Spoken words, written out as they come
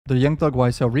The Young Thug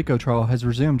YSL RICO trial has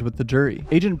resumed with the jury.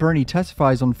 Agent Bernie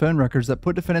testifies on phone records that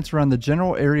put defendants around the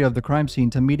general area of the crime scene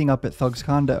to meeting up at Thug's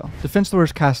condo. Defense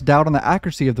lawyers cast doubt on the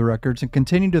accuracy of the records and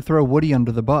continue to throw Woody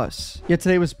under the bus. Yet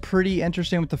today was pretty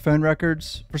interesting with the phone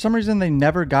records. For some reason, they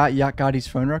never got Yacht Gotti's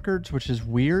phone records, which is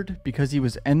weird because he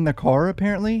was in the car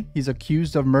apparently. He's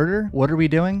accused of murder. What are we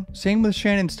doing? Same with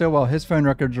Shannon Stillwell. His phone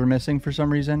records are missing for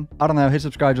some reason. I don't know. Hit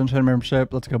subscribe, join channel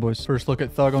membership. Let's go, boys. First look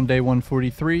at Thug on day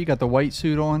 143. Got the white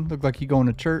suit on. Looked like he going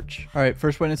to church. All right,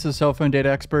 first witness is cell phone data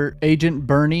expert Agent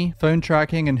Bernie. Phone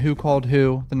tracking and who called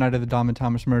who the night of the Donovan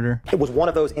Thomas murder. It was one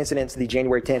of those incidents, the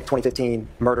January 10th, 2015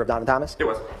 murder of Donovan Thomas? It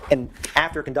was. And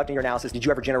after conducting your analysis, did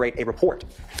you ever generate a report?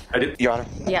 I did. Your Honor?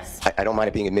 Yes. I don't mind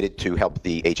it being admitted to help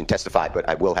the agent testify, but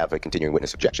I will have a continuing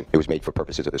witness objection. It was made for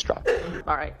purposes of this trial.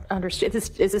 All right. Understood. Is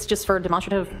this just for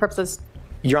demonstrative purposes?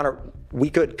 Your Honor,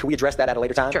 could we address that at a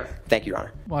later time? Sure. Thank you, Your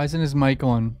Honor. Why isn't his mic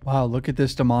on? Wow, look at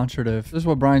this demonstrative. This is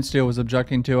what Brian Steele was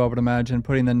objecting to, I would imagine,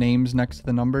 putting the names next to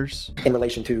the numbers. In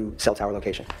relation to cell tower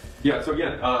location. Yeah, so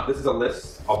again, this is a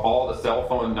list of all the cell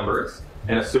phone numbers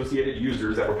and associated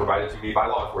users that were provided to me by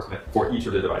law enforcement for each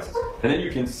of the devices. And then you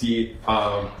can see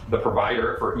the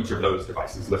provider for each of those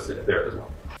devices listed there as well.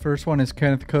 First one is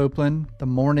Kenneth Copeland, the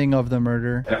morning of the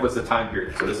murder. And that was the time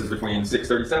period. So this is between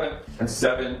 6:37 and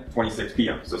 7:26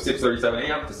 p.m. So 6:37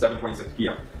 a.m. to 7:26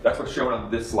 p.m. That's what's shown on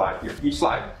this slide here. Each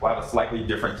slide will have a slightly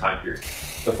different time period.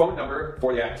 The phone number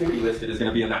for the activity listed is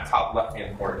going to be in that top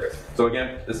left-hand corner there. So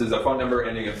again, this is a phone number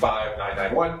ending in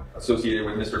 5991 associated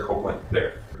with Mr. Copeland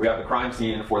there. We have the crime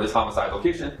scene for this homicide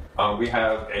location. We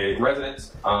have a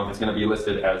residence. It's going to be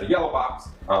listed as a yellow box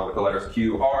with the letters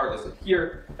QR listed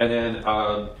here. And then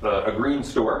a green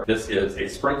store. This is a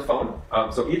Sprint phone.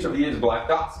 So each of these black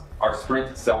dots are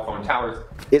Sprint cell phone towers.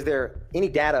 Is there any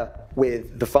data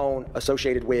with the phone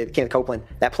associated with Kenneth Copeland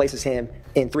that places him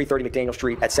in 330 McDaniel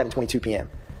Street at 7:22 p.m.?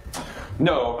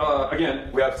 No. Again,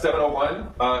 we have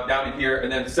 701 down in here,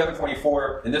 and then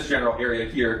 724 in this general area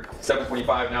here,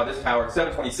 725 now this tower,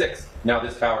 726 now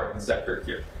this tower and sector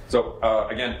here. So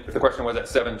again, if the question was at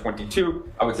 722,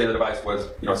 I would say the device was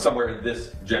somewhere in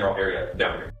this general area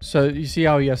down here. So you see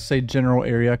how he has to say general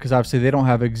area, because obviously they don't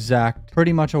have exact,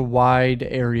 pretty much a wide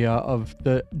area of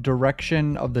the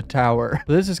direction of the tower.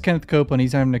 But this is Kenneth Copeland.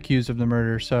 He's not even accused of the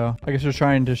murder. So I guess they're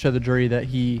trying to show the jury that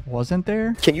he wasn't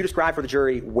there. Can you describe for the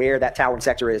jury where that tower and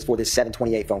sector is for this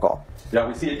 728 phone call? Yeah,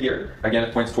 we see it here. Again,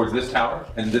 it points towards this tower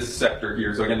and this sector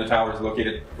here. So again, the tower is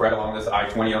located right along this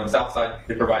I-20 on the south side.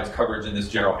 It provides coverage in this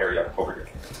general area over here.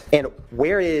 And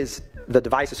where is the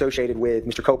device associated with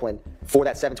Mr. Copeland for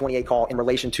that 728 call in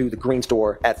relation to the green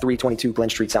store at 322 Glen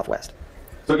Street Southwest?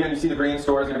 So again, you see the green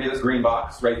store is going to be this green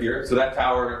box right here. So that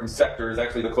tower and sector is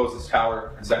actually the closest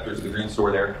tower and sector to the green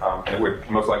store there. And it would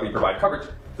most likely provide coverage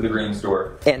to the green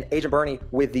store. And Agent Bernie,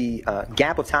 with the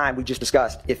gap of time we just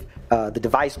discussed, if the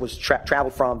device was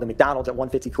traveled from the McDonald's at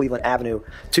 150 Cleveland Avenue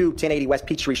to 1080 West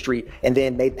Peachtree Street and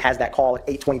then has that call at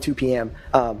 8:22 p.m.,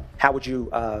 how would you,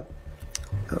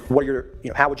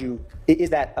 is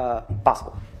that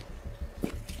possible?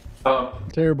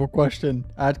 Terrible question.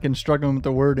 Atkins struggling with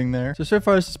the wording there. So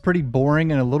far this is pretty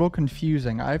boring and a little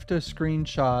confusing. I have to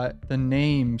screenshot the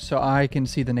names so I can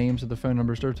see the names of the phone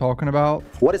numbers they're talking about.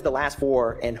 What is the last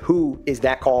four and who is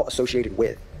that call associated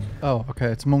with? Oh, okay.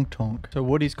 It's Munktunk. So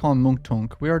Woody's calling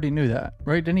Munktunk. We already knew that,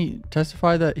 right? Didn't he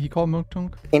testify that he called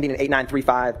Munktunk? Ending in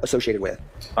 8935 associated with?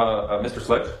 Mr.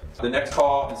 Sledge. The next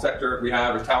call and sector we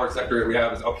have, or tower sector we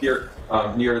have, is up here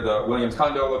near the Williams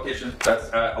condo location.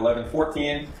 That's at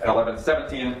 1114 and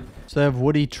 1117. So they have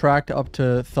Woody tracked up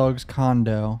to Thug's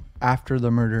condo after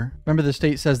the murder. Remember, the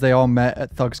state says they all met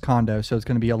at Thug's condo, so it's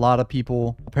going to be a lot of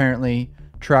people apparently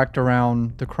tracked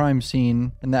around the crime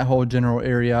scene in that whole general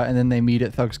area, and then they meet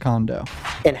at Thug's condo.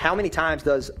 And how many times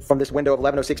does, from this window of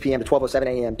 11:06 p.m. to 12:07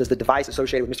 a.m., does the device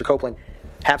associated with Mr. Copeland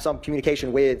have some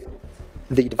communication with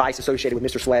the device associated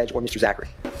with Mr. Sledge or Mr. Zachary?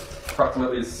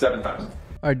 Approximately 7 times.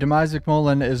 All right, Demise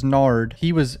McMullen is Nard.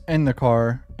 He was in the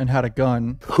car and had a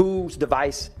gun. Whose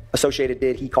device associated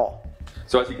did he call?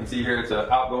 So as you can see here, it's an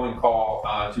outgoing call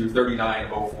to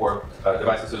 3904,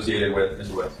 device associated with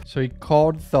Mr. West. So he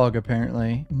called Thug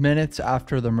apparently minutes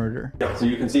after the murder. Yeah, so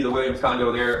you can see the Williams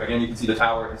condo there. Again, you can see the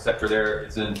tower and sector there.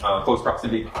 It's in close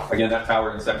proximity. Again, that tower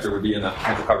and sector would be in the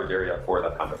potential coverage area for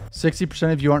that condo.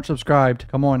 60% of you aren't subscribed.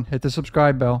 Come on, hit the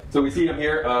subscribe bell. So we see them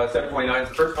here. 729 is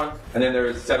the first one, and then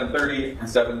there's 730 and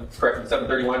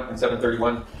 731 and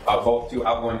 731, both two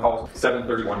outgoing calls.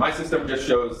 731. My system just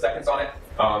shows seconds on it.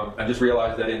 I just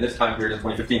realized that in this time period in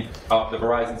 2015, the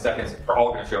Verizon seconds are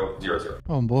all going to show 00.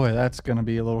 Oh boy, that's going to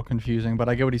be a little confusing, but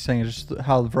I get what he's saying. It's just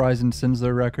how Verizon sends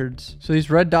their records. So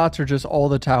these red dots are just all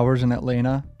the towers in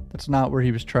Atlanta. That's not where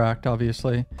he was tracked,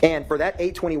 obviously. And for that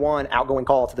 821 outgoing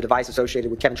call to the device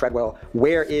associated with Kevin Treadwell,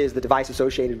 where is the device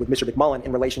associated with Mr. McMullen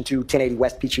in relation to 1080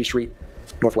 West Peachtree Street,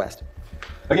 Northwest?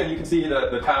 Again, you can see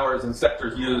the towers and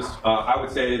sectors used. I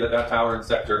would say that that tower and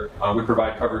sector would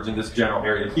provide coverage in this general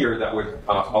area here that would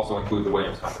also include the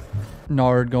Williams condo.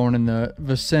 Nard going in the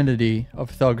vicinity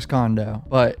of Thug's condo,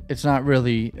 but it's not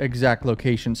really exact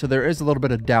location. So there is a little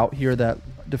bit of doubt here that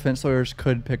defense lawyers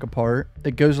could pick apart.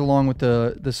 It goes along with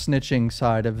the snitching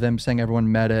side of them saying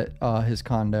everyone met at his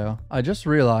condo. I just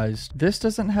realized this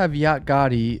doesn't have Yacht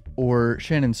Gotti or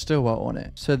Shannon Stillwell on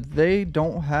it. So they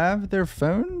don't have their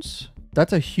phones?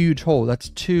 That's a huge hole. That's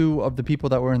two of the people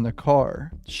that were in the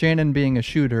car. Shannon being a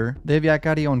shooter. They have Yacht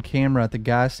Gotti on camera at the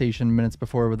gas station minutes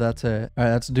before, but that's it. All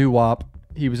right, that's Doo-Wop.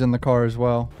 He was in the car as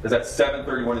well. Is at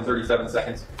 7:31 and 37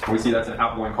 seconds. And we see that's an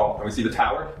outgoing call. And we see the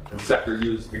tower and sector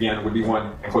used, again, would be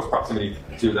one in close proximity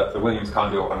to the Williams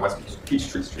condo on West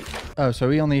Peachtree Street. Oh, so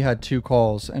he only had 2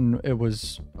 calls, and it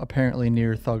was apparently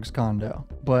near Thug's condo.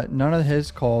 But none of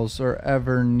his calls are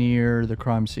ever near the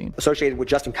crime scene. Associated with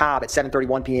Justin Cobb at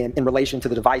 7:31 p.m. in relation to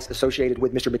the device associated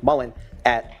with Mr. McMullen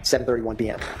at 7:31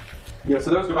 p.m. Yeah,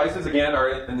 so those devices, again, are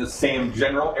in the same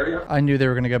general area. I knew they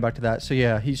were going to go back to that. So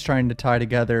yeah, he's trying to tie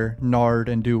together Nard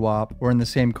and Doo-Wop. We're in the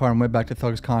same car and went back to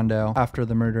Thug's condo after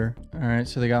the murder. All right,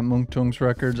 so they got Mung Tung's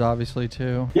records, obviously,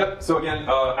 too. Yep, so again,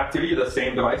 activity of the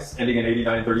same device, ending in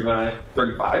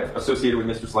 8935, associated with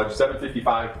Mr. Sledge,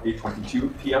 7:55,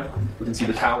 8:22 p.m. We can see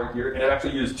the tower here, and it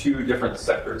actually used 2 different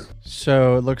sectors.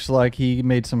 So it looks like he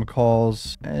made some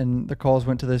calls, and the calls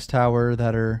went to this tower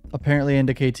that are apparently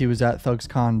indicates he was at Thug's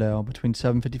condo between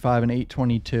 7:55 and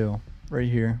 8:22, right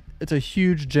here. It's a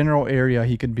huge general area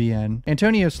he could be in.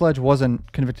 Antonio Sledge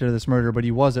wasn't convicted of this murder, but he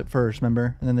was at first,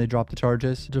 remember? And then they dropped the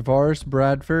charges. DeVaris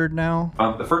Bradford now.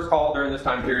 The first call during this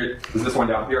time period is this one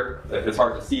down here. It's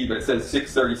hard to see, but it says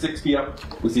 6:36 p.m.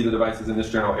 We see the devices in this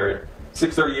general area.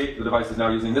 6:38, the device is now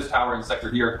using this tower and sector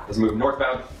here, has moved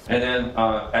northbound. And then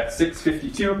at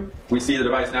 6:52, we see the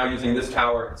device now using this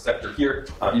tower and sector here,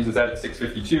 uses that at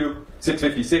 6:52.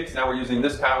 6:56, now we're using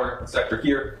this tower and sector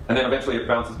here, and then eventually it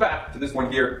bounces back to this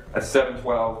one here at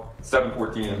 7:12,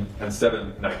 7:14, and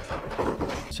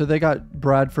 7:19. So they got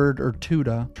Bradford or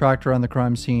Tuda tracked around the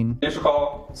crime scene. Initial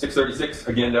call, 6:36,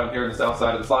 again down here on the south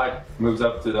side of the slide, moves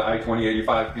up to the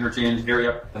I-2085 interchange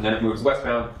area, and then it moves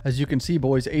westbound. As you can see,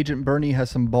 boys, Agent Bernie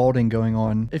has some balding going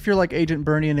on. If you're like Agent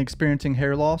Bernie and experiencing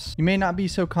hair loss, you may not be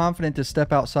so confident to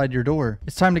step outside your door.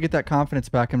 It's time to get that confidence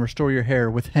back and restore your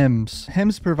hair with Hims.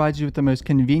 Hims provides you with the most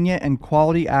convenient and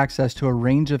quality access to a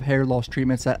range of hair loss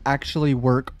treatments that actually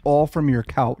work all from your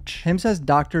couch. Hims has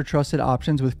doctor-trusted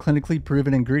options with clinically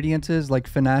proven ingredients like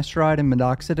finasteride and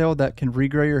minoxidil that can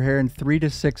regrow your hair in 3 to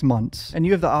 6 months. And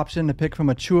you have the option to pick from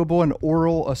a chewable, an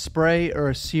oral, a spray, or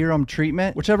a serum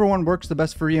treatment, whichever one works the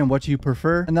best for you and what you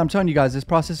prefer. And I'm telling you guys, this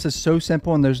process is so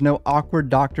simple and there's no awkward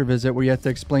doctor visit where you have to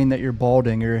explain that you're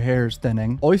balding or your hair is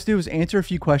thinning. All you have to do is answer a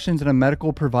few questions and a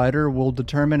medical provider will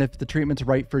determine if the treatment's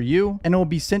right for you, and it will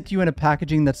be sent to you in a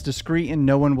packaging that's discreet and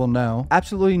no one will know.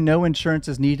 Absolutely no insurance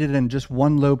is needed and just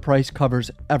one low price covers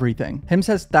everything. Hims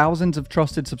has thousands of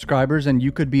trusted subscribers and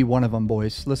you could be one of them,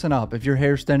 boys. Listen up. If your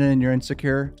hair's thinning and you're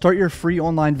insecure, start your free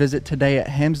online visit today at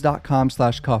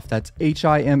hims.com/cuff. That's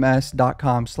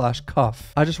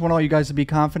HIMS.com/cuff. I just want all you guys to be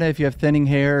confident. If you have thinning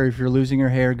hair or if you're losing your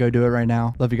hair, go do it right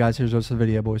now. Love you guys. Here's the rest of the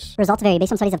video, boys. Results vary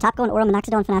based on studies of topical and oral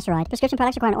minoxidil and finasteride. Prescription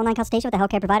products require an online consultation with a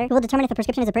healthcare provider who will determine if the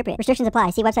prescription is appropriate. Restrictions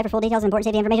apply. See website for full details and important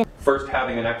safety information. First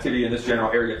having an activity in this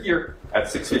general area here at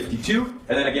 6:52,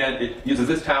 and then again it uses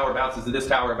this tower, bounces to this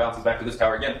tower, and bounces back to this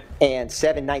tower again. And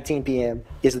 7:19 p.m.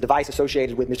 is the device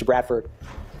associated with Mr. Bradford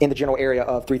in the general area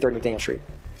of 330 McDaniel Street.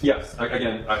 Yes,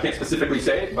 again, I can't specifically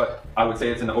say it, but I would say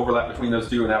it's an overlap between those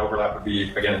two, and that overlap would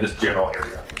be, again, in this general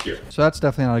area here. So that's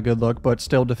definitely not a good look, but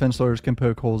still defense lawyers can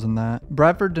poke holes in that.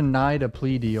 Bradford denied a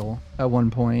plea deal at one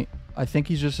point. I think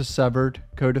he's just a severed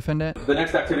co-defendant. The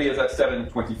next activity is at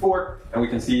 7:24, and we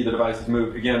can see the device has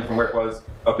moved again from where it was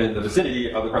up in the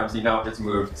vicinity of the crime scene. Now it's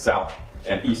moved south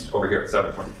and east over here at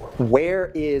 7:24. Where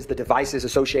is the devices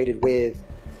associated with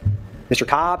Mr.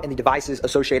 Cobb and the devices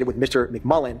associated with Mr.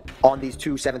 McMullen on these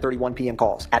two 7:31 p.m.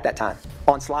 calls at that time?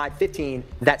 On slide 15,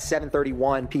 that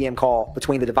 7:31 p.m. call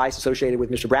between the device associated with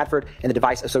Mr. Bradford and the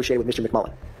device associated with Mr.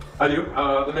 McMullen. I do.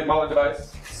 The McMullen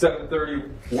device,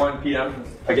 7:31 p.m.,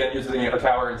 again using a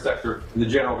tower and sector in the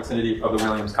general vicinity of the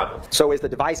Williams condo. So is the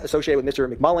device associated with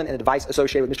Mr. McMullen and the device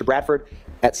associated with Mr. Bradford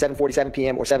at 7:47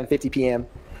 p.m. or 7:50 p.m.,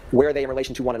 where are they in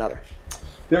relation to one another?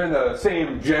 they're in the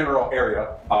same general area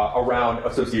around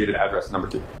associated address number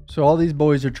 2. So all these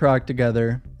boys are tracked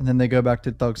together, and then they go back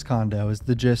to Thug's condo is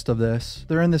the gist of this.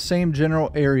 They're in the same general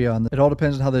area, and it all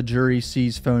depends on how the jury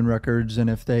sees phone records and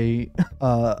if they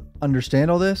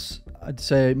understand all this. I'd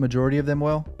say majority of them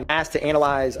will. Asked to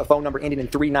analyze a phone number ending in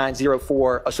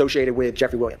 3904 associated with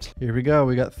Jeffrey Williams. Here we go.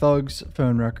 We got Thug's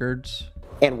phone records.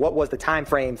 And what was the time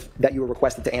frame that you were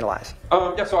requested to analyze?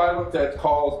 Yeah, so I looked at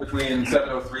calls between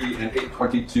 7:03 and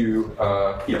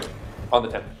 8:22 p.m. on the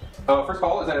 10th. First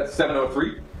call is at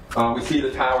 7:03. We see the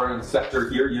tower and sector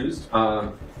here used.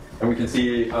 And we can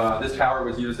see this tower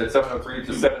was used at 7:03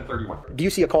 to 7:31. Do you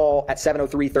see a call at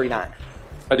 7:03:39?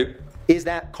 I do. Is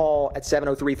that call at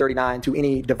 7:03:39 to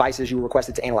any devices you were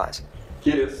requested to analyze?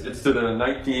 It is. It's to the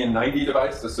 1990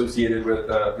 device associated with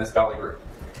Miss Valley Group.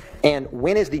 And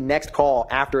when is the next call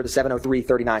after the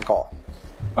 7:03:39 call?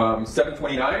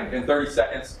 7:29 and 30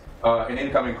 seconds, an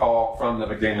incoming call from the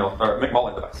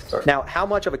McMullen device. Sorry. Now, how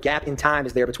much of a gap in time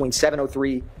is there between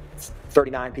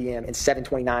 7:03:39 p.m. and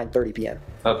 7:29:30 p.m.?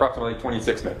 Approximately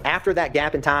 26 minutes. After that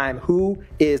gap in time, who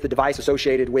is the device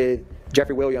associated with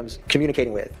Jeffrey Williams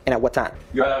communicating with, and at what time?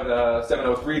 You have a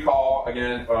 7:03 call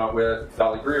again with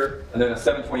Valley Greer, and then a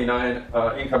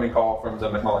 7:29 incoming call from the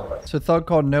McMullen device. So Thug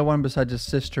called no one besides his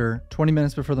sister 20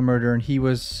 minutes before the murder, and he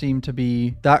seemed to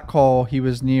be that call. He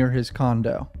was near his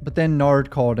condo, but then Nard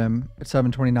called him at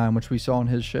 7:29, which we saw in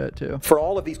his shit too. For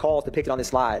all of these calls depicted on this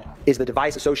slide, is the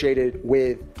device associated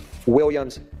with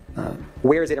Williams?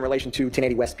 Where is it in relation to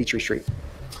 1080 West Peachtree Street?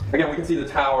 Again, we can see the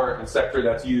tower and sector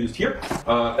that's used here.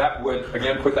 That would,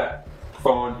 again, put that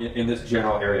phone in this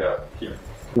general area here.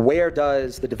 Where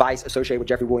does the device associated with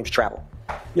Jeffrey Williams travel?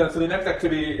 Yeah, so the next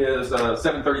activity is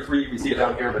 7:33. We see it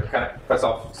down here, but kind of cuts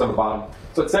off some of the bottom.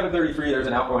 So at 7:33, there's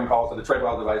an outgoing call to the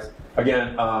Treadwell device.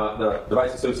 Again, the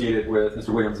device associated with Mr.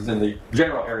 Williams is in the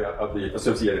general area of the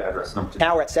associated address number 2.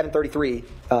 Now we're at 7:33.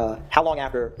 How long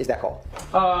after is that call?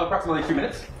 Approximately 2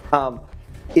 minutes.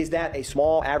 Is that a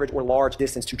small, average, or large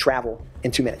distance to travel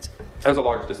in 2 minutes? As a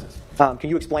large distance. Can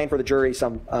you explain for the jury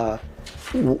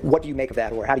what do you make of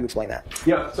that, or how do you explain that?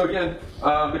 Yeah, so again,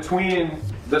 between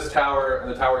this tower and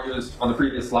the tower used on the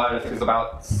previous slide, I think it's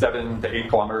about 7 to 8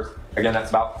 kilometers. Again, that's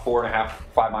about 4.5,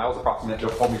 5 miles approximately.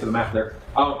 Don't hold me to the map there.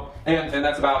 And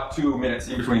that's about 2 minutes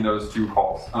in between those two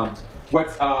calls.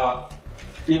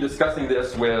 In discussing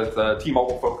this with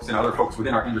T-Mobile folks and other folks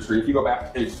within our industry, if you go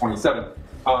back to page 27,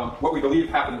 what we believe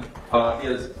happened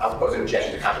is... I'll pose an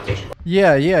objection to confrontation.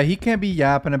 Yeah, he can't be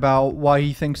yapping about why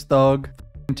he thinks Thug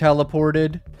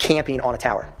teleported. Camping on a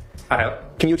tower. I have.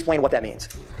 Can you explain what that means?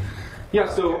 Yeah,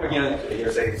 so again...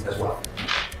 Hearsay as well.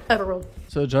 Overruled.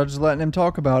 So the judge is letting him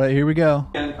talk about it. Here we go.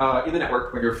 And in the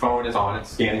network, when your phone is on, it's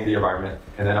scanning the environment,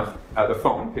 and then the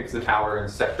phone picks the tower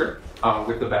and sector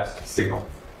with the best signal.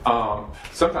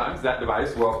 Sometimes that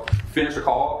device will finish a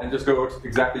call and just go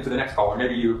exactly to the next call, or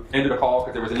maybe you ended a call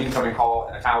because there was an incoming call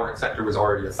and a tower and sector was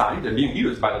already assigned and being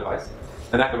used by the device,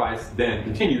 and that device then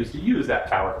continues to use that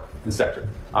tower and sector.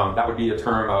 That would be a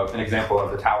term of an example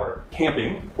of the tower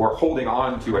camping or holding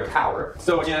on to a tower.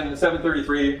 So again,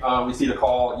 7:33, we see the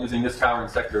call using this tower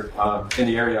and sector in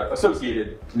the area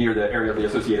associated near the area of the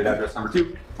associated address number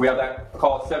 2. We have that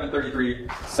call at 7:33,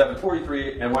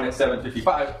 7:43, and one at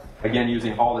 7:55. Again,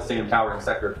 using all the same tower and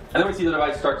sector. And then we see the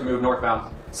device start to move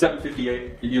northbound.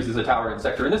 7:58, it uses a tower and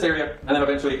sector in this area, and then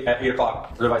eventually at 8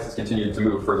 o'clock, the devices continue to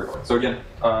move further north. So again,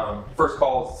 first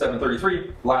call is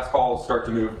 7:33, last calls start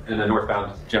to move in the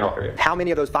northbound general area. How many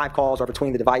of those 5 calls are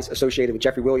between the device associated with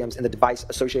Jeffrey Williams and the device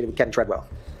associated with Kevin Treadwell?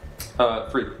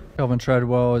 3. Kelvin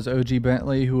Treadwell is OG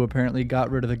Bentley, who apparently got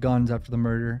rid of the guns after the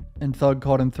murder. And Thug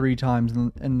called him 3 times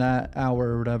in that hour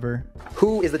or whatever.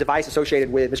 Who is the device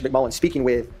associated with Mr. McMullen speaking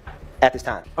with at this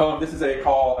time? This is a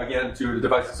call, again, to the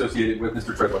device associated with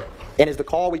Mr. Treadwell. And is the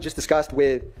call we just discussed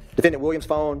with Defendant Williams'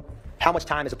 phone, how much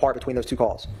time is apart between those 2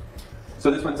 calls? So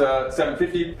this one's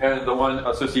 7:50, and the one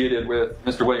associated with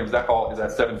Mr. Williams, that call is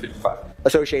at 7:55.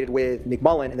 Associated with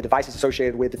McMullen and the devices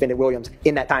associated with Defendant Williams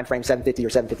in that time frame, 7:50 or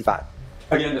 7:55?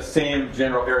 Again, the same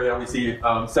general area. We see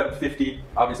 7:50,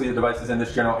 obviously the device is in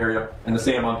this general area, and the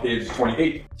same on page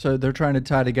 28. So they're trying to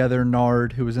tie together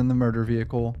Nard, who was in the murder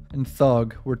vehicle, and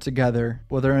Thug were together.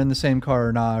 Well, they're in the same car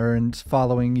or not, or in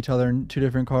following each other in 2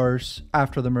 different cars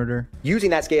after the murder. Using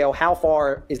that scale, how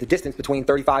far is the distance between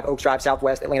 35 Oaks Drive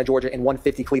Southwest, Atlanta, Georgia, and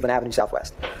 150 Cleveland Avenue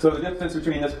Southwest? So the distance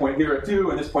between this point here at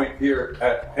 2 and this point here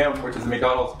at M, which is the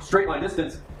McDonald's straight line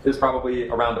distance, is probably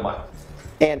around a mile.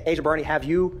 And Agent Bernie, have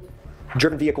you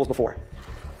driven vehicles before?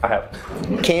 I have.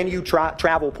 Can you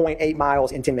travel 0.8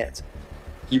 miles in 10 minutes?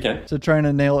 You can. So trying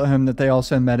to nail at him that they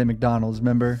also met at McDonald's,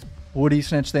 remember? Woody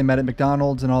snitched they met at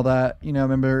McDonald's and all that. You know,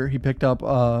 remember he picked up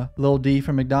Lil D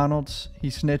from McDonald's? He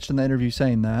snitched in the interview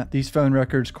saying that. These phone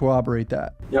records corroborate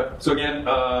that. Yep. So again,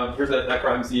 here's that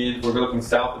crime scene. We're looking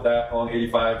south of that along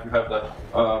 85. You have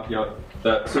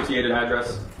the associated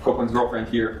address, Copeland's girlfriend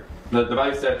here. The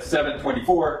device at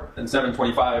 724 and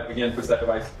 725 again puts that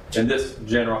device in this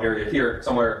general area here,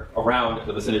 somewhere around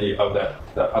the vicinity of that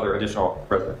other additional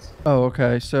residence. Oh,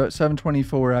 okay. So at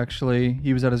 724, actually,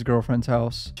 he was at his girlfriend's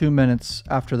house 2 minutes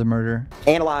after the murder.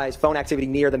 Analyze phone activity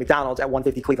near the McDonald's at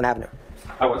 150 Cleveland Avenue.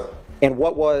 I was. And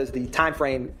what was the time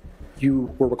frame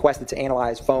you were requested to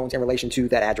analyze phones in relation to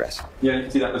that address? Yeah, you can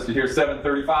see that listed here,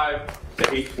 7:35 to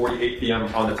 8:48 p.m.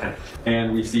 on the 10th.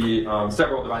 And we see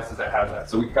several devices that have that.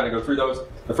 So we can kind of go through those.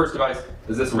 The first device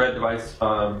is this red device,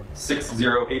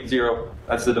 6080.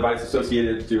 That's the device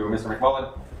associated to Mr.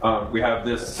 McMullen. We have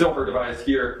this silver device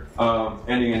here,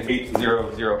 ending in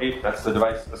 8008. That's the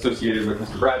device associated with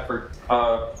Mr. Bradford.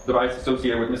 Device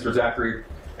associated with Mr. Zachary.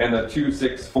 And the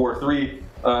 2643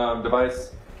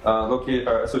 device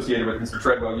associated with Mr.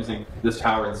 Treadwell using this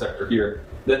tower and sector here.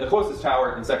 Then the closest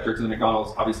tower and sector to the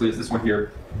McDonald's, obviously, is this one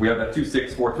here. We have that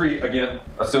 2643, again,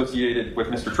 associated with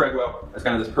Mr. Treadwell. That's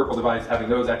kind of this purple device having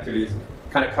those activities.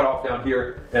 Kind of cut off down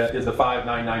here is the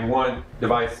 5991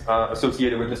 device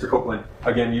associated with Mr. Copeland,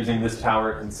 again, using this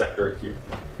tower and sector here.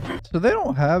 So they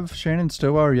don't have Shannon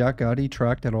Stowell or Yak Gotti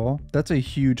tracked at all? That's a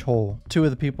huge hole. 2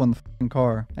 of the people in the f***ing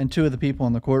car and 2 of the people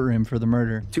in the courtroom for the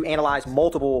murder. To analyze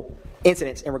multiple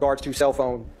incidents in regards to cell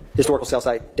phone historical cell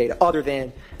site data other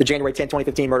than the January 10,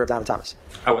 2015 murder of Diamond Thomas.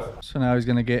 I was. So now he's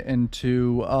going to get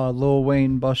into Lil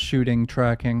Wayne bus shooting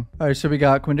tracking. All right, so we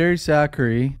got Quindary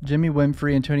Zachary, Jimmy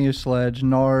Winfrey, Antonio Sledge,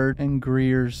 Nard, and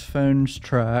Greer's phones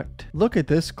tracked. Look at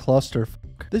this cluster.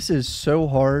 This is so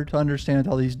hard to understand with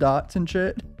all these dots and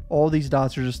shit. All these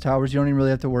dots are just towers. You don't even really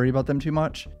have to worry about them too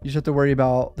much. You just have to worry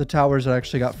about the towers that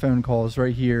actually got phone calls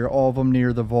right here. All of them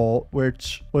near the vault,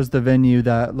 which was the venue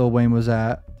that Lil Wayne was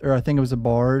at. Or I think it was a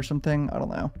bar or something. I don't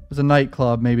know. It was a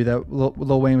nightclub maybe that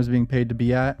Lil Wayne was being paid to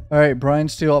be at. All right, Brian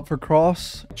Steele up for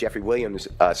cross. Jeffrey Williams'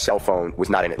 cell phone was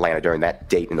not in Atlanta during that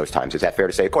date and those times. Is that fair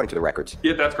to say, according to the records?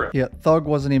 Yeah, that's correct. Yeah, Thug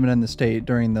wasn't even in the state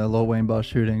during the Lil Wayne bus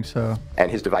shooting, so.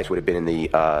 And his device would have been in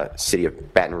the city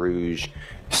of Baton Rouge,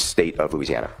 state of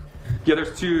Louisiana. Yeah,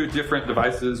 there's 2 different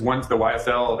devices. One's the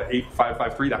YSL, the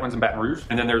 8553. That one's in Baton Rouge.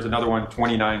 And then there's another one,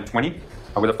 2920,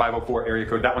 with a 504 area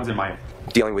code. That one's in Miami.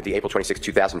 Dealing with the April 26,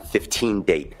 2015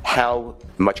 date, how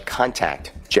much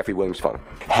contact Jeffrey Williams' phone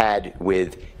had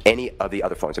with any of the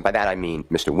other phones? And by that I mean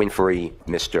Mr. Winfrey,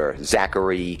 Mr.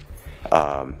 Zachary,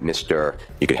 Mr.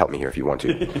 You could help me here if you want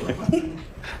to.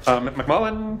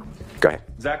 McMullen. Go ahead.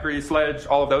 Zachary, Sledge,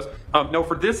 all of those. No,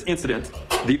 for this incident,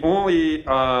 the only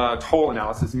toll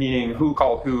analysis, meaning who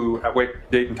called who at what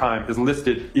date and time, is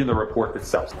listed in the report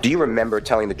itself. Do you remember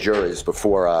telling the jurors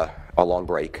before a long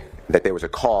break that there was a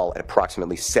call at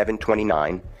approximately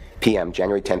 7:29 p.m.,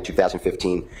 January 10,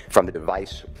 2015, from the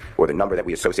device or the number that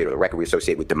we associate, or the record we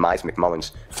associate with Demise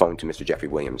McMullen's phone to Mr. Jeffrey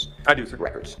Williams? I do, sir.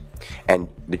 Records. And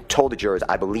they told the jurors,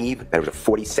 I believe, that it was a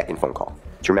 40-second phone call.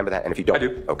 Do you remember that? And if you don't? I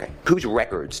do. Okay. Whose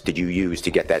records did you use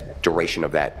to get that duration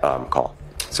of that call?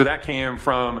 So that came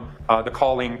from the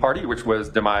calling party, which was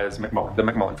Demise McMullen, the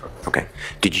McMullen phone. Okay.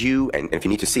 Did you, and if you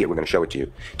need to see it, we're going to show it to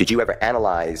you, did you ever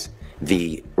analyze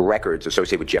the records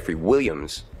associated with Jeffrey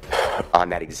Williams on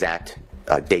that exact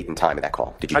date and time of that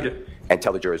call? Did you? I did. And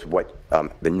tell the jurors what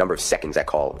the number of seconds that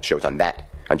call shows on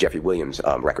Jeffrey Williams'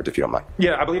 records, if you don't mind.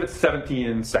 Yeah, I believe it's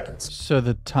 17 seconds. So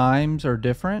the times are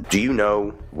different? Do you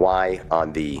know why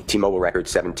on the T-Mobile record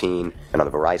 17 and on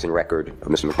the Verizon record of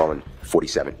Mr. McMullen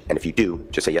 47? And if you do,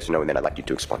 just say yes or no, and then I'd like you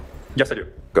to explain. Yes, I do.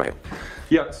 Go ahead.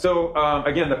 Yeah, so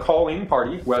again, the calling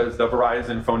party was the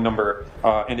Verizon phone number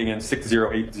ending in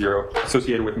 6080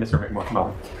 associated with Mr.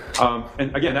 McMullen.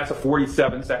 And again, that's a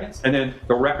 47 seconds. And then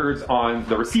the records on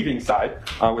the receiving side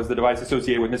was the device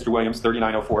associated with Mr. Williams,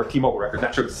 3904, T-Mobile record.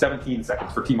 That showed 17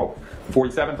 seconds for T-Mobile.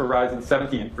 47 for Verizon,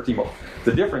 17 for T-Mobile.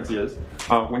 The difference is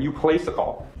when you place a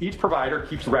call, each provider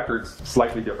keeps records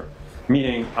slightly different.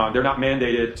 Meaning they're not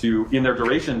mandated to, in their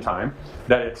duration time,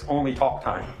 that it's only talk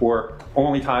time or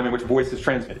only time in which voice is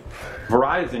transmitted.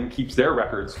 Verizon keeps their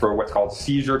records for what's called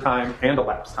seizure time and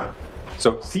elapsed time.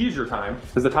 So seizure time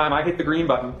is the time I hit the green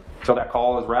button till that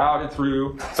call is routed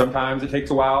through. Sometimes it takes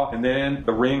a while, and then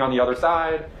the ring on the other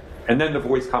side, and then the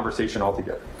voice conversation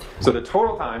altogether. So the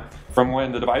total time from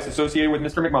when the device associated with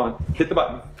Mr. McMullen hit the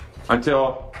button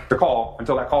until that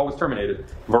call was terminated,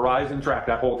 Verizon tracked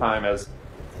that whole time as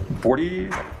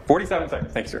 47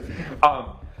 seconds. Thanks, sir.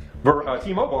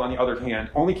 T-Mobile, on the other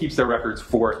hand, only keeps their records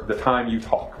for the time you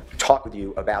talk. Talk with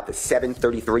you about the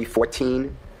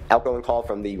 7:33:14 outgoing call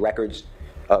from the records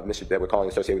of that we're calling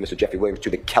associated with Mr. Jeffrey Williams to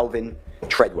the Kelvin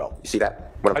Treadwell. You see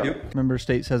that? I do. Member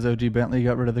state says OG Bentley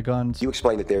got rid of the guns. You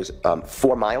explained that there's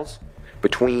 4 miles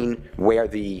between where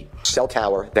the cell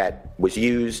tower that was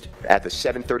used at the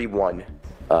 7:31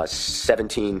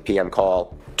 17 p.m.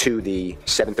 call to the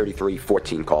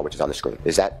 7:33:14 call, which is on the screen.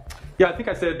 Is that? Yeah, I think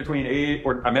I said between 8,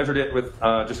 or I measured it with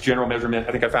just general measurement.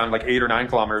 I think I found like 8 or 9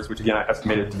 kilometers, which again I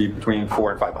estimated to be between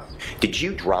 4 and 5 miles. Did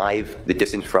you drive the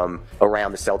distance from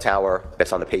around the cell tower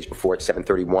that's on the page before at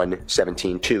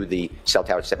 7:31:17 to the cell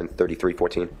tower at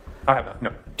 7:33:14? I have not,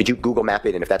 no. Did you Google map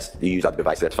it? And if that's you use other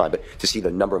devices, that's fine. But to see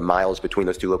the number of miles between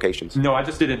those 2 locations? No, I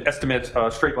just did an estimate,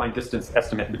 straight line distance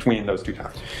estimate between those 2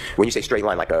 towers. When you say straight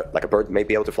line, like a bird may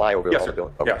be able to fly over Yes, all sir. the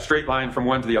building? Okay. Yeah, straight line from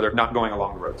one to the other, not going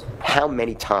along the roads. How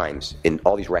many times in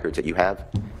all these records that you have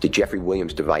did Jeffrey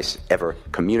Williams' device ever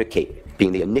communicate,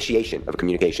 being the initiation of a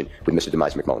communication with Mr.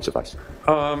 Demise McMullen's device?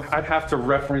 I'd have to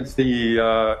reference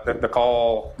the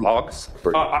call logs.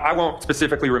 I won't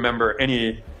specifically remember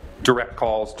any direct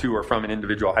calls to or from an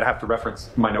individual. I'd have to reference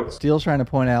my notes. Steele's trying to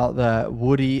point out that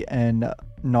Woody and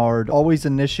Nard always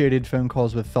initiated phone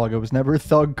calls with Thug. It was never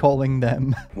Thug calling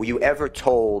them. Were you ever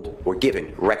told or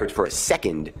given records for a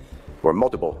second or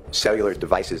multiple cellular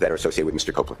devices that are associated with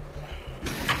Mr. Copeland?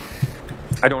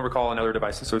 I don't recall another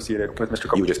device associated with Mr.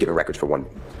 Copeland. You were just given records for one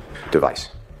device.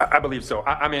 I believe so.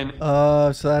 I mean,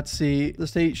 So let's see. The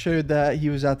state showed that he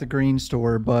was at the green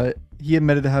store, but he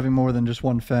admitted to having more than just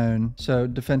one phone. So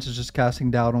defense is just casting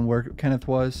doubt on where Kenneth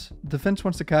was. Defense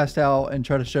wants to cast out and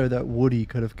try to show that Woody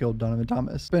could have killed Donovan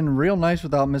Thomas. It's been real nice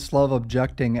without Miss Love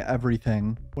objecting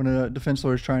everything when a defense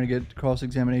lawyer is trying to get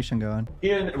cross-examination going.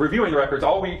 in reviewing the records,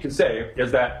 all we can say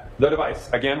is that the device,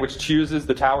 again, which chooses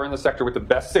the tower in the sector with the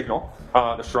best signal,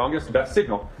 the strongest, best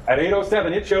signal, at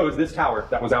 8:07, it chose this tower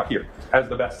that was out here as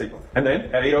the best signal. And then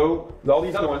at 8:00, all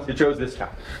these other ones, it chose this tower.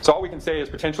 So all we can say is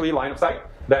potentially line of sight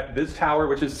that this tower,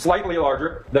 which is slightly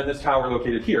larger than this tower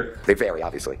located here. They vary,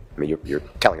 obviously. I mean, you're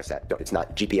telling us that. It's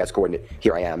not GPS coordinate,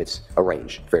 here I am. It's a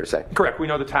range, fair to say. Correct. We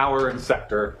know the tower and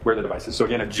sector where the device is. So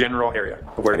again, a general area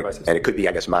of where the device is. And it could be,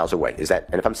 I guess, miles away. Is that?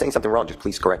 And if I'm saying something wrong, just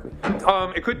please correct me.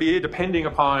 It could be depending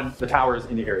upon the towers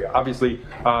in the area. Obviously,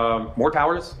 more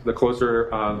towers, the closer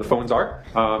the phones are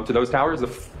to those towers. The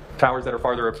towers that are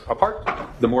farther apart,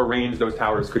 the more range those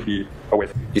towers could be away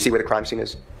from. You see where the crime scene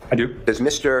is? I do. Does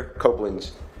Mr.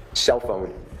 Copeland's cell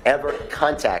phone ever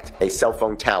contact a cell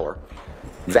phone tower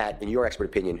that, in your expert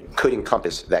opinion, could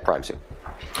encompass that crime scene?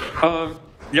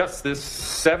 Yes, this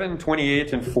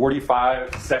 7:28 and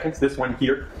 45 seconds, this one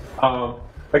here.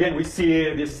 Again, we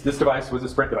see this device was a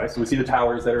Sprint device. So we see the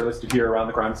towers that are listed here around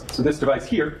the crime scene. So this device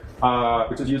here,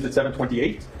 which is used at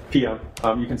 7:28 p.m.,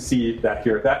 you can see that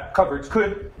here. That coverage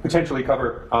could potentially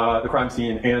cover the crime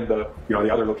scene and the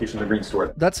other location of the green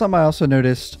store. That's something I also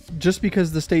noticed. Just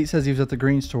because the state says he was at the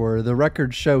green store, the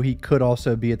records show he could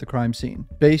also be at the crime scene,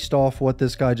 based off what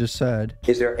this guy just said.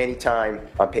 Is there any time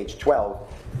on page 12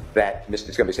 that, it's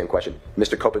going to be the same question,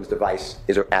 Mr. Copeland's device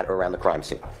is at or around the crime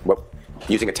scene? Well,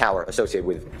 using a tower associated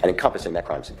with and encompassing that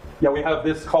crime scene. Yeah, we have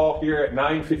this call here at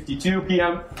 9:52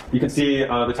 p.m. You can see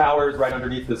the towers right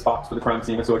underneath this box for the crime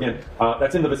scene. So again,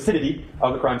 that's in the vicinity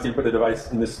of the crime scene. Put the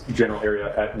device in this general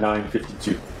area at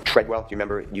 9:52. Treadwell, do you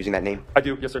remember using that name? I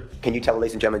do, yes, sir. Can you tell,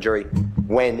 ladies and gentlemen, jury,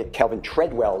 when Kelvin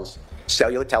Treadwell's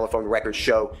cellular telephone records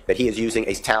show that he is using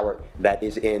a tower that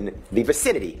is in the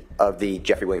vicinity of the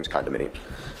Jeffrey Williams condominium?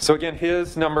 So again,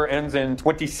 his number ends in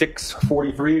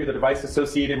 2643, the device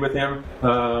associated with him,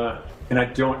 and I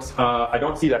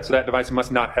don't see that. So that device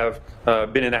must not have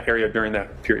been in that area during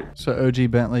that period. So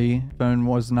OG Bentley phone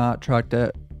was not tracked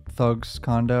at Thug's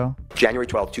condo. January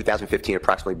 12, 2015,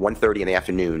 approximately 1:30 in the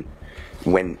afternoon,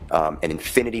 when an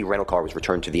Infinity rental car was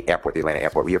returned to the airport, the Atlanta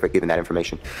airport. Were you ever given that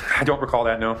information? I don't recall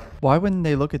that, no. Why wouldn't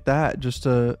they look at that just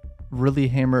to really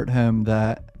hammer at him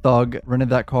that Thug rented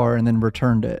that car and then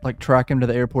returned it? Like track him to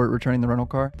the airport returning the rental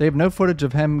car? They have no footage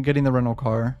of him getting the rental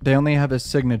car. They only have his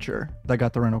signature that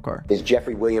got the rental car. Is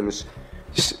Jeffrey Williams'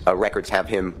 records have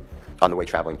him on the way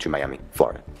traveling to Miami,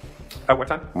 Florida? At what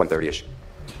time? 1:30ish.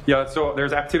 Yeah, so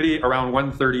there's activity around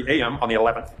 1:30 a.m. on the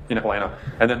 11th in Atlanta.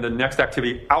 And then the next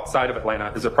activity outside of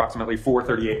Atlanta is approximately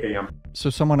 4:38 a.m. So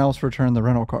someone else returned the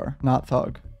rental car, not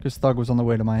Thug, because Thug was on the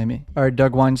way to Miami. All right,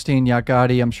 Doug Weinstein, Yacht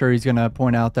Gotti. I'm sure he's going to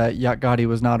point out that Yacht Gotti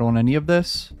was not on any of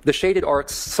this. The shaded arc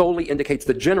solely indicates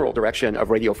the general direction of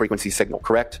radio frequency signal,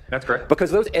 correct? That's correct.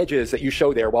 Because those edges that you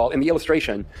show there, while in the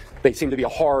illustration, they seem to be a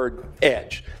hard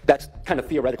edge. That's kind of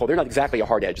theoretical. They're not exactly a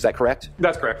hard edge. Is that correct?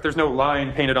 That's correct. There's no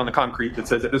line painted on the concrete that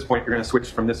says at this point you're going to switch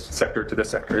from this sector to this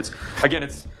sector. It's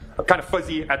kind of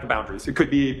fuzzy at the boundaries. It could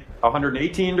be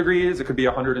 118 degrees, it could be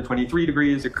 123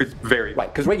 degrees, it could vary.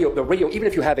 Right, because the radio, even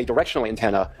if you have a directional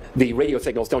antenna, the radio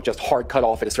signals don't just hard cut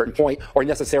off at a certain point or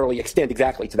necessarily extend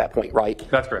exactly to that point, right?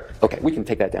 That's correct. Okay, we can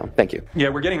take that down. Thank you. Yeah,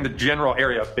 we're getting the general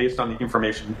area based on the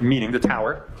information, meaning the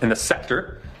tower and the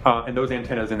sector, and those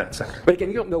antennas in that sector. But again,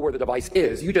 you don't know where the device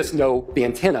is. You just know the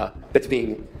antenna that's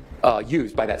being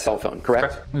used by that cell phone,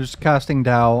 correct? They're just casting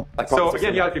doubt. So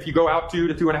again, yeah, if you go out 2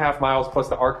 to 2.5 miles plus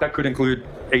the arc, that could include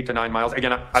 8 to 9 miles.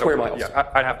 Again, I don't Square know. miles.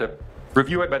 Yeah, I'd have to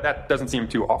review it, but that doesn't seem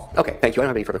too off. Okay, thank you. I don't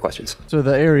have any further questions. So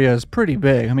the area is pretty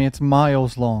big. I mean, it's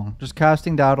miles long. Just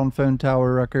casting doubt on phone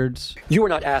tower records. You were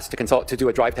not asked to do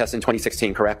a drive test in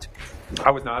 2016, correct?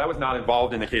 I was not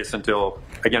involved in the case until,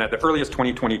 again, at the earliest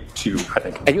 2022, I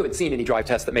think. And you haven't seen any drive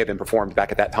tests that may have been performed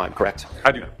back at that time, correct?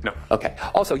 I do not, no. Okay.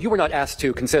 Also, you were not asked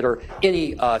to consider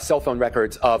any cell phone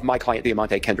records of my client,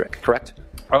 Diamante Kendrick, correct?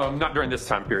 Not during this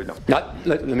time period, no.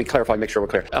 Let me clarify, make sure we're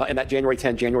clear. In that January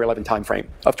 10, January 11 time frame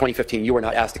of 2015, you were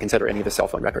not asked to consider any of the cell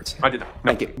phone records. I did not.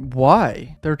 No. Thank you.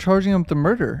 Why? They're charging him with the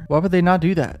murder. Why would they not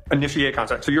do that? Initiate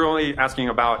contact. So you're only asking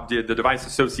about, did the device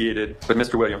associated with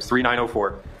Mr. Williams,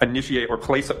 3904, initiate or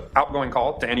place an outgoing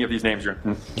call to any of these names?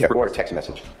 Yeah, or a text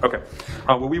message. Okay.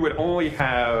 Well, we would only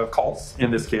have calls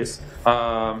in this case,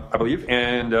 I believe,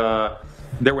 and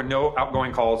there were no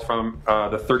outgoing calls from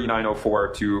the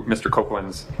 3904 to Mr.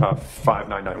 Copeland's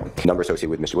 5991. Number associated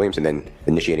with Mr. Williams, and then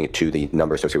initiating it to the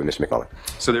number associated with Mr. McMullen.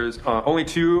 So there's only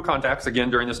 2 contacts,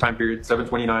 again, during this time period,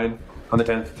 7:29 on the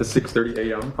 10th to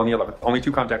 6:30 a.m. on the 11th. Only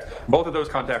 2 contacts. Both of those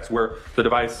contacts were the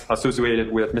device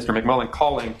associated with Mr. McMullen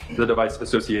calling the device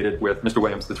associated with Mr.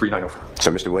 Williams, the 3904.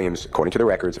 So Mr. Williams, according to the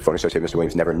records, the phone associated with Mr.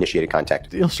 Williams never initiated contact.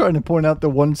 Steele's trying to point out the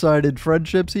one-sided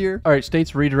friendships here. All right,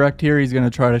 state's redirect here. He's going to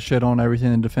try to shit on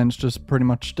everything the defense just pretty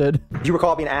much did. Do you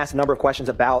recall being asked a number of questions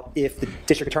about if the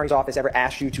district attorney's office ever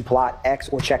asked you to plot X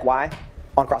or check Y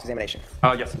on cross-examination?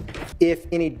 Yes. If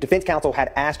any defense counsel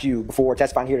had asked you before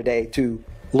testifying here today to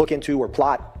look into or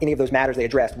plot any of those matters they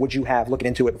addressed, would you have looked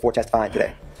into it before testifying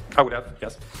today? I would have,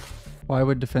 yes. Why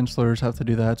would defense lawyers have to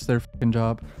do that? It's their fucking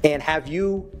job. And have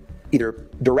you, either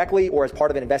directly or as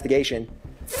part of an investigation,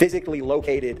 physically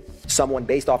located someone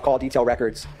based off call detail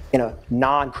records in a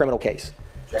non-criminal case?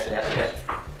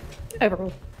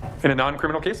 Overruled. In a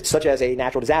non-criminal case? Such as a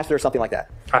natural disaster or something like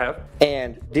that. I have.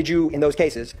 And did you, in those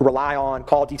cases, rely on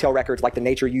call detail records like the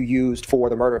nature you used for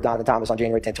the murder of Donovan Thomas on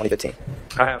January 10, 2015?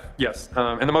 I have, yes.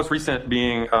 And the most recent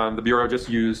being the Bureau just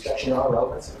used...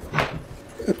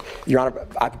 Your Honor,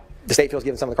 the state feels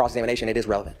given some of the cross-examination, it is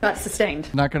relevant. That's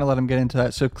sustained. Not going to let him get into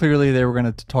that. So clearly they were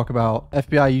going to talk about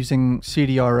FBI using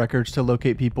CDR records to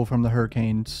locate people from the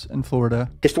hurricanes in Florida.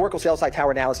 Historical cell site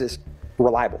tower analysis,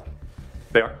 reliable.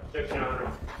 They are.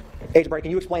 Agent Bernie,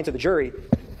 can you explain to the jury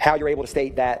how you're able to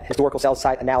state that historical cell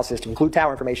site analysis to include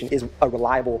tower information is a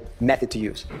reliable method to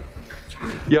use?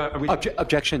 Yeah.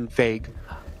 Objection vague.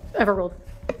 Overruled.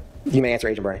 You may answer,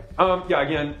 Agent Bernie. Yeah,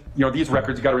 again, these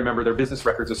records, you got to remember, they're business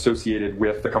records associated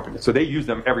with the company. So they use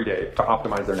them every day to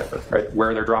optimize their network, right?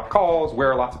 Where they're dropped calls,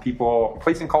 where are lots of people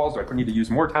placing calls, do I need to use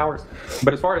more towers?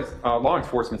 But as far as law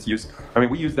enforcement's use, I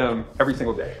mean, we use them every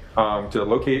single day to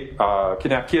locate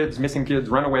kidnapped kids, missing kids,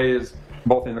 runaways,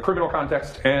 both in the criminal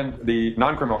context and the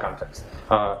non-criminal context.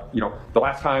 The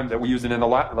last time that we used it in the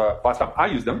last time I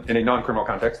used them in a non-criminal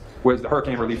context was the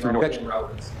hurricane relief through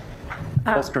North.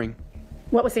 Bolstering.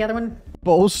 What was the other one?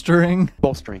 Bolstering.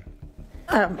 Bolstering.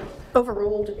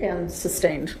 Overruled and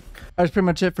sustained. That's pretty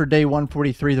much it for day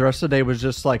 143. The rest of the day was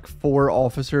just like 4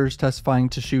 officers testifying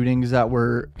to shootings that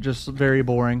were just very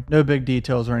boring. No big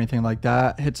details or anything like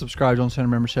that. Hit subscribe, join center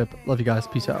membership. Love you guys.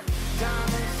 Peace out.